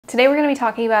Today we're going to be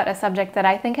talking about a subject that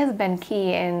I think has been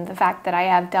key in the fact that I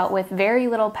have dealt with very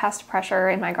little pest pressure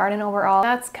in my garden overall.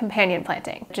 That's companion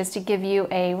planting. Just to give you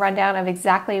a rundown of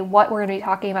exactly what we're going to be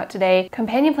talking about today,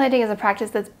 companion planting is a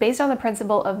practice that's based on the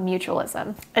principle of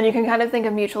mutualism. And you can kind of think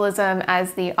of mutualism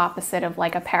as the opposite of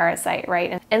like a parasite, right?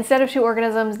 And instead of two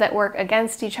organisms that work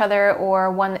against each other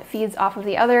or one that feeds off of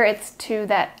the other, it's two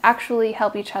that actually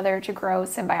help each other to grow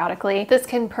symbiotically. This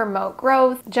can promote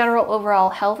growth, general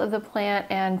overall health of the plant,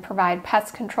 and provide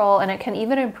pest control, and it can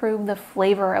even improve the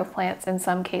flavor of plants in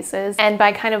some cases. And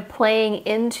by kind of playing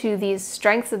into these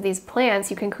strengths of these plants,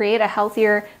 you can create a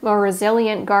healthier, more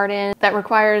resilient garden that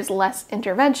requires less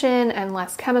intervention and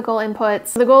less chemical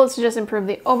inputs. The goal is to just improve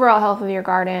the overall health of your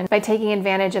garden by taking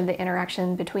advantage of the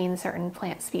interaction between certain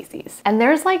plant species. And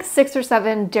there's like 6 or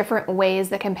 7 different ways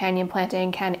that companion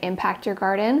planting can impact your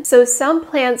garden. So some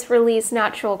plants release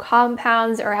natural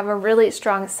compounds or have a really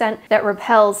strong scent that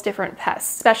repels different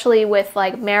pests. Especially with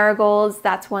like marigolds,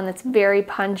 that's one that's very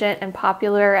pungent and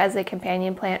popular as a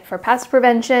companion plant for pest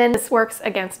prevention. This works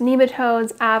against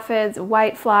nematodes, aphids,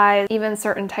 whiteflies, even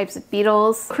certain types of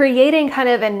beetles, creating kind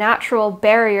of a natural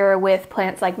barrier with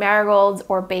plants like marigolds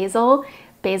or basil.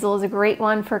 Basil is a great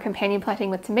one for companion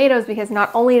planting with tomatoes because not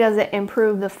only does it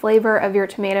improve the flavor of your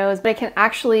tomatoes, but it can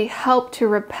actually help to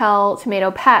repel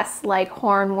tomato pests like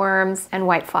hornworms and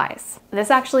whiteflies. This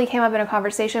actually came up in a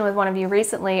conversation with one of you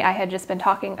recently. I had just been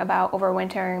talking about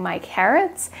overwintering my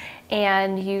carrots,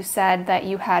 and you said that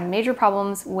you had major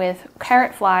problems with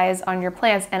carrot flies on your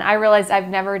plants, and I realized I've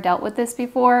never dealt with this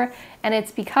before, and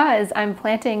it's because I'm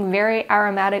planting very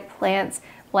aromatic plants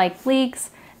like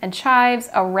leeks and chives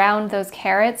around those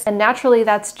carrots, and naturally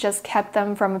that's just kept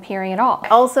them from appearing at all. I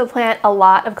also plant a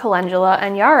lot of calendula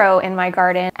and yarrow in my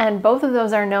garden, and both of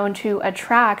those are known to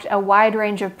attract a wide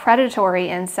range of predatory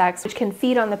insects which can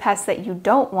feed on the pests that you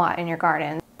don't want in your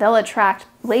garden. They'll attract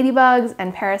ladybugs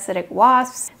and parasitic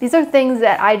wasps. These are things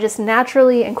that I just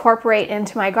naturally incorporate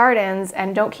into my gardens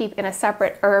and don't keep in a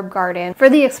separate herb garden for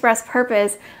the express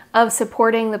purpose of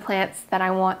supporting the plants that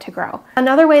I want to grow.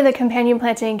 Another way that companion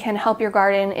planting can help your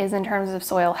garden is in terms of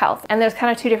soil health. And there's kind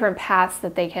of 2 different paths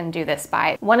that they can do this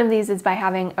by. One of these is by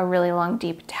having a really long,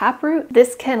 deep taproot.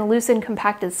 This can loosen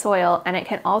compacted soil, and it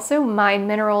can also mine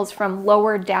minerals from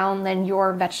lower down than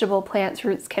your vegetable plant's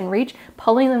roots can reach,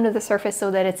 pulling them to the surface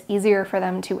so that it's easier for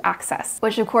them to access,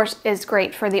 which of course is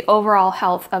great for the overall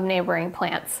health of neighboring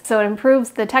plants. So it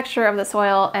improves the texture of the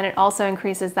soil, and it also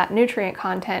increases that nutrient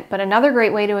content. But another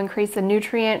great way to increase the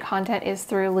nutrient content is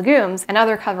through legumes and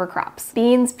other cover crops.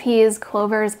 Beans, peas,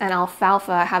 clovers, and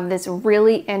alfalfa have this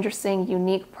really interesting,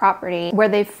 unique property where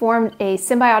they've formed a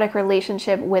symbiotic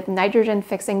relationship with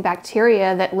nitrogen-fixing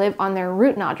bacteria that live on their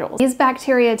root nodules. These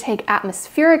bacteria take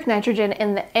atmospheric nitrogen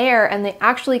in the air and they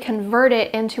actually convert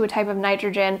it into a type of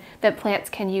nitrogen that plants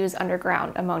can use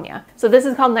underground, ammonia. So this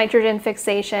is called nitrogen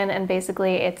fixation, and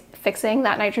basically it's fixing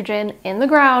that nitrogen in the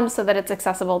ground so that it's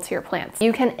accessible to your plants.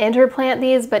 You can interplant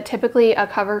these, but typically a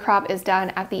cover crop is done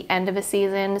at the end of a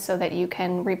season so that you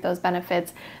can reap those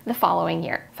benefits the following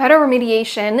year.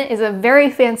 Phytoremediation is a very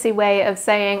fancy way of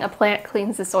saying a plant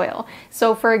cleans the soil.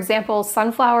 So for example,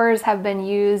 sunflowers have been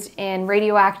used in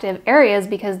radioactive areas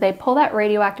because they pull that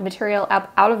radioactive material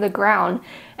up out of the ground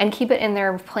and keep it in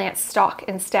their plant stock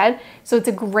instead. So it's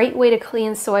a great way to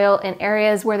clean soil in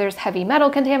areas where there's heavy metal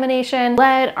contamination,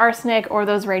 lead, arsenic, or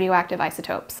those radioactive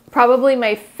isotopes. Probably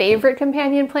my favorite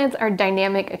companion plants are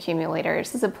dynamic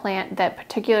accumulators. This is a plant that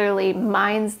particularly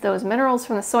mines those minerals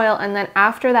from the soil, and then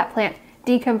after that plant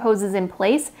decomposes in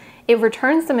place, it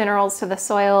returns the minerals to the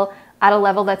soil at a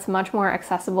level that's much more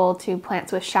accessible to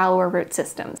plants with shallower root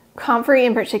systems. Comfrey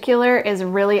in particular is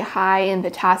really high in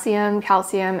potassium,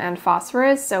 calcium, and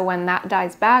phosphorus, so when that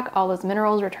dies back, all those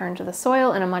minerals return to the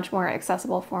soil in a much more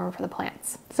accessible form for the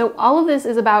plants. So all of this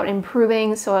is about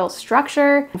improving soil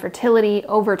structure and fertility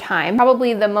over time.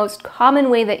 Probably the most common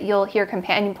way that you'll hear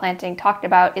companion planting talked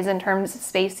about is in terms of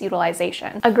space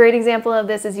utilization. A great example of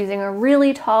this is using a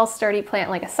really tall, sturdy plant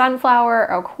like a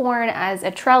sunflower or corn as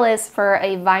a trellis for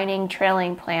a vining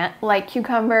trailing plant like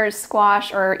cucumbers,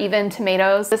 squash, or even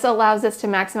tomatoes. This allows us to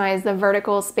maximize the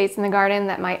vertical space in the garden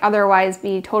that might otherwise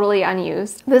be totally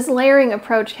unused. This layering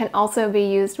approach can also be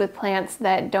used with plants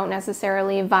that don't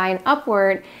necessarily vine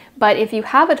upward, but if you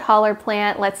have a taller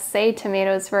plant, let's say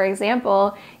tomatoes for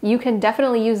example, you can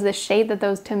definitely use the shade that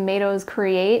those tomatoes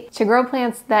create to grow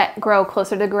plants that grow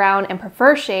closer to the ground and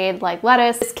prefer shade like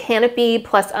lettuce. This canopy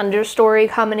plus understory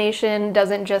combination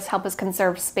doesn't just help us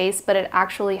conserve space, but it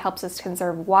actually helps us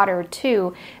conserve water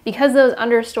too, because those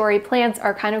understory plants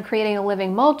are kind kind of creating a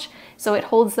living mulch, so it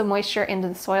holds the moisture into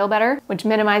the soil better, which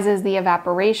minimizes the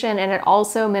evaporation, and it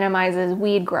also minimizes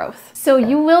weed growth. So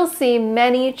you will see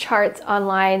many charts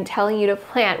online telling you to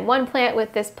plant one plant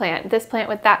with this plant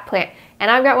with that plant. And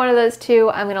I've got one of those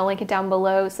too. I'm gonna link it down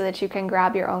below so that you can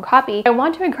grab your own copy. I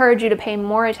want to encourage you to pay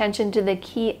more attention to the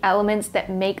key elements that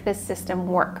make this system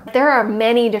work. There are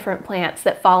many different plants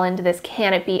that fall into this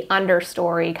canopy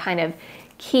understory kind of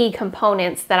key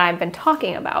components that I've been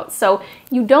talking about. So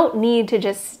you don't need to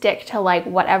just stick to like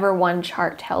whatever one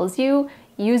chart tells you.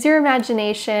 Use your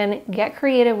imagination, get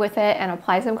creative with it, and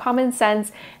apply some common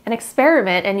sense and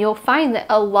experiment, and you'll find that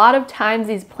a lot of times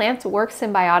these plants work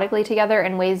symbiotically together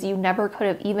in ways you never could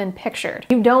have even pictured.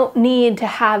 You don't need to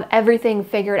have everything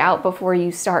figured out before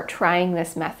you start trying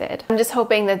this method. I'm just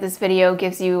hoping that this video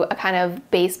gives you a kind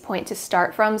of base point to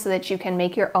start from so that you can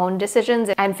make your own decisions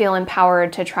and feel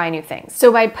empowered to try new things.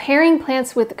 So by pairing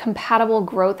plants with compatible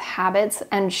growth habits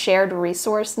and shared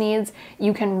resource needs,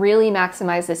 you can really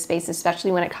maximize this space,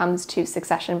 especially when it comes to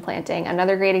succession planting.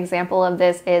 Another great example of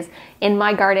this is in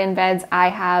my garden beds, I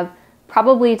have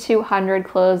probably 200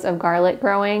 cloves of garlic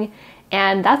growing,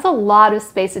 and that's a lot of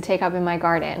space to take up in my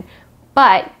garden.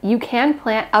 But you can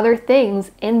plant other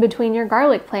things in between your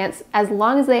garlic plants as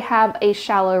long as they have a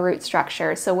shallow root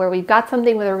structure. So where we've got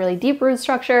something with a really deep root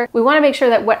structure, we want to make sure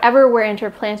that whatever we're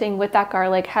interplanting with that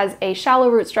garlic has a shallow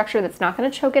root structure that's not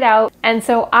going to choke it out. And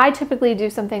so I typically do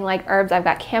something like herbs. I've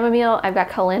got chamomile, I've got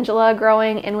calendula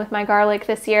growing in with my garlic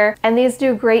this year, and these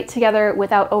do great together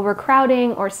without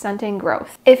overcrowding or stunting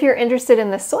growth. If you're interested in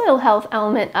the soil health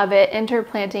element of it,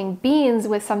 interplanting beans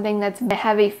with something that's a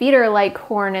heavy feeder like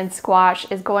corn and squash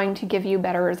is going to give you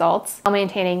better results while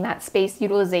maintaining that space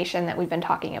utilization that we've been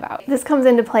talking about. This comes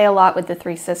into play a lot with the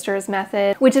Three Sisters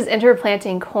method, which is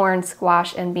interplanting corn,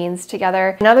 squash, and beans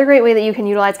together. Another great way that you can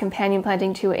utilize companion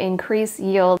planting to increase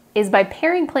yield is by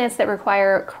pairing plants that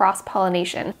require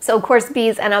cross-pollination. So of course,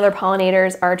 bees and other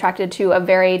pollinators are attracted to a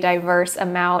very diverse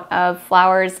amount of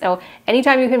flowers. So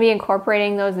anytime you can be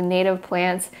incorporating those native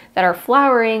plants that are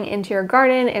flowering into your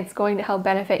garden, it's going to help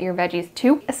benefit your veggies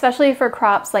too, especially for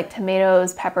crops like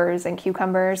tomatoes, peppers, and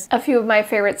cucumbers. A few of my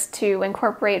favorites to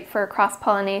incorporate for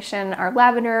cross-pollination are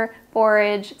lavender,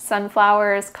 borage,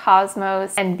 sunflowers,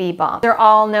 cosmos, and bee balm. They're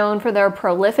all known for their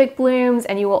prolific blooms,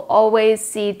 and you will always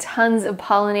see tons of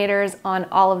pollinators on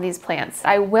all of these plants.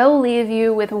 I will leave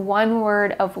you with one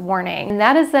word of warning, and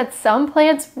that is that some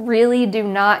plants really do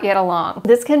not get along.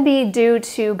 This can be due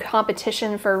to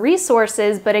competition for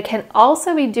resources, but it can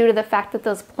also be due to the fact that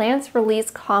those plants release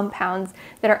compounds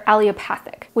that are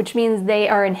allelopathic, which means they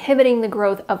are inhibiting the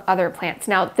growth of other plants.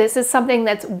 Now, this is something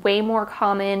that's way more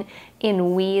common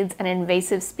in weeds and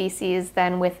invasive species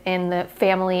than within the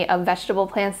family of vegetable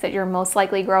plants that you're most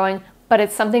likely growing, but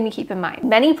it's something to keep in mind.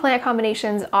 Many plant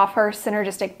combinations offer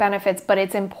synergistic benefits, but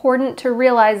it's important to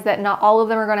realize that not all of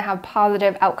them are going to have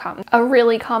positive outcomes. A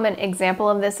really common example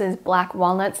of this is black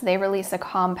walnuts. They release a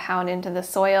compound into the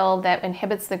soil that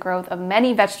inhibits the growth of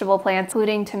many vegetable plants,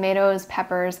 including tomatoes,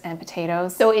 peppers, and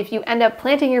potatoes. So if you end up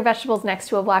planting your vegetables next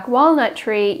to a black walnut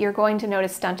tree, you're going to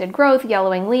notice stunted growth,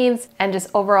 yellowing leaves, and just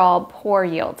overall poor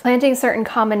yield. Planting certain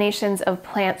combinations of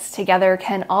plants together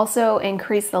can also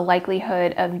increase the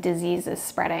likelihood of disease is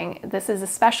spreading. This is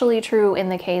especially true in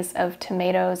the case of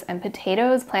tomatoes and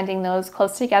potatoes. Planting those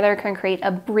close together can create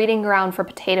a breeding ground for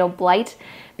potato blight.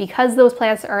 Because those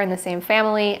plants are in the same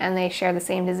family and they share the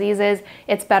same diseases,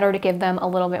 it's better to give them a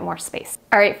little bit more space.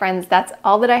 All right, friends, that's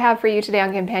all that I have for you today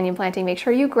on companion planting. Make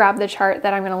sure you grab the chart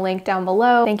that I'm going to link down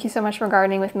below. Thank you so much for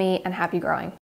gardening with me, and happy growing.